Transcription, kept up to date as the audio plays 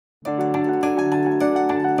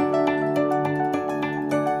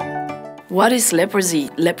What is leprosy?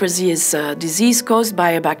 Leprosy is a disease caused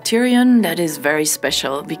by a bacterium that is very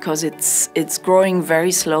special because it's growing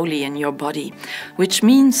very slowly in your body, which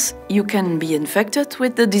means you can be infected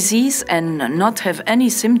with the disease and not have any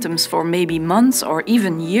symptoms for maybe months or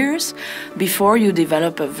even years before you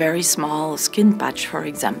develop a very small skin patch, for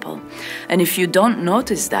example. And if you don't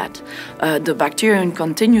notice that, the bacterium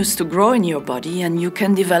continues to grow in your body and you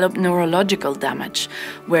can develop neurological damage,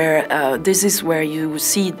 where this is where you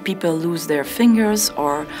see people lose their fingers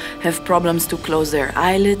or have problems to close their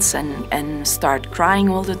eyelids and start crying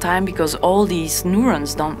all the time because all these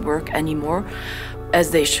neurons don't work anymore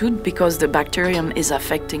as they should because the bacterium is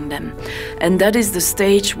affecting them. And that is the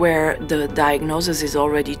stage where the diagnosis is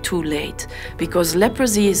already too late, because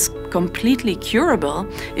leprosy is completely curable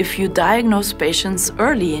if you diagnose patients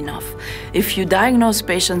early enough. If you diagnose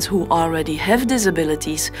patients who already have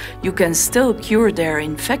disabilities, you can still cure their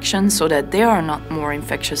infection so that they are not more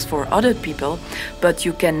infectious for other people, but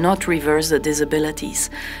you cannot reverse the disabilities.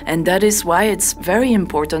 And that is why it's very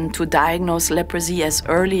important to diagnose leprosy as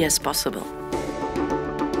early as possible.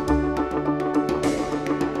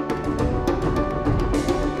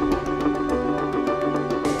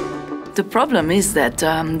 The problem is that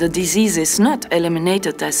the disease is not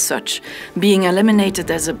eliminated as such. Being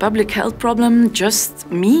eliminated as a public health problem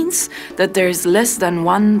just means that there is less than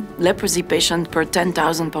one leprosy patient per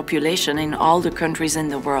 10,000 population in all the countries in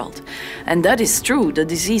the world. And that is true, the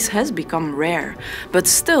disease has become rare. But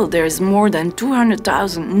still, there is more than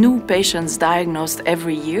 200,000 new patients diagnosed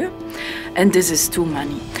every year. And this is too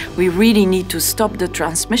many. We really need to stop the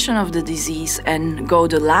transmission of the disease and go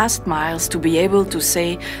the last miles to be able to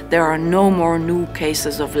say there are no more new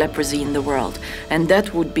cases of leprosy in the world. And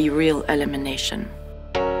that would be real elimination.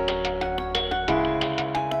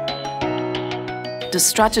 The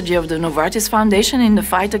strategy of the Novartis Foundation in the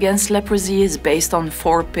fight against leprosy is based on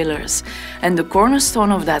 4 pillars. And the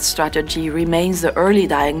cornerstone of that strategy remains the early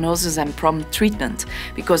diagnosis and prompt treatment,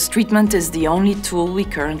 because treatment is the only tool we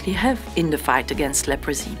currently have in the fight against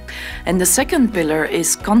leprosy. And the second pillar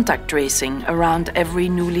is contact tracing around every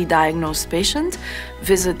newly diagnosed patient,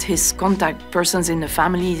 visit his contact persons in the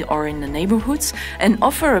family or in the neighborhoods, and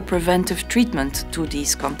offer a preventive treatment to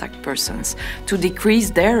these contact persons to decrease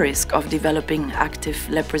their risk of developing active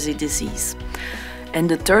leprosy disease. And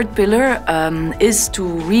the third pillar is to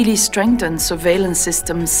really strengthen surveillance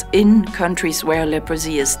systems in countries where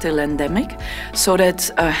leprosy is still endemic, so that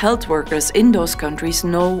health workers in those countries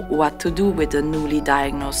know what to do with the newly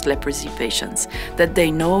diagnosed leprosy patients, that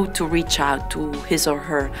they know to reach out to his or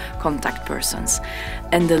her contact persons.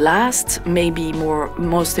 And the last, maybe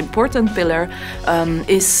most important pillar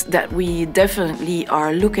is that we definitely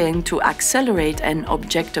are looking to accelerate and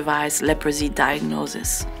objectivize leprosy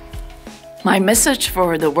diagnosis. My message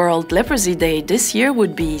for the World Leprosy Day this year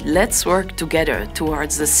would be: let's work together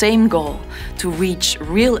towards the same goal, to reach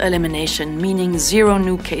real elimination, meaning 0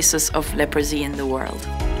 new cases of leprosy in the world.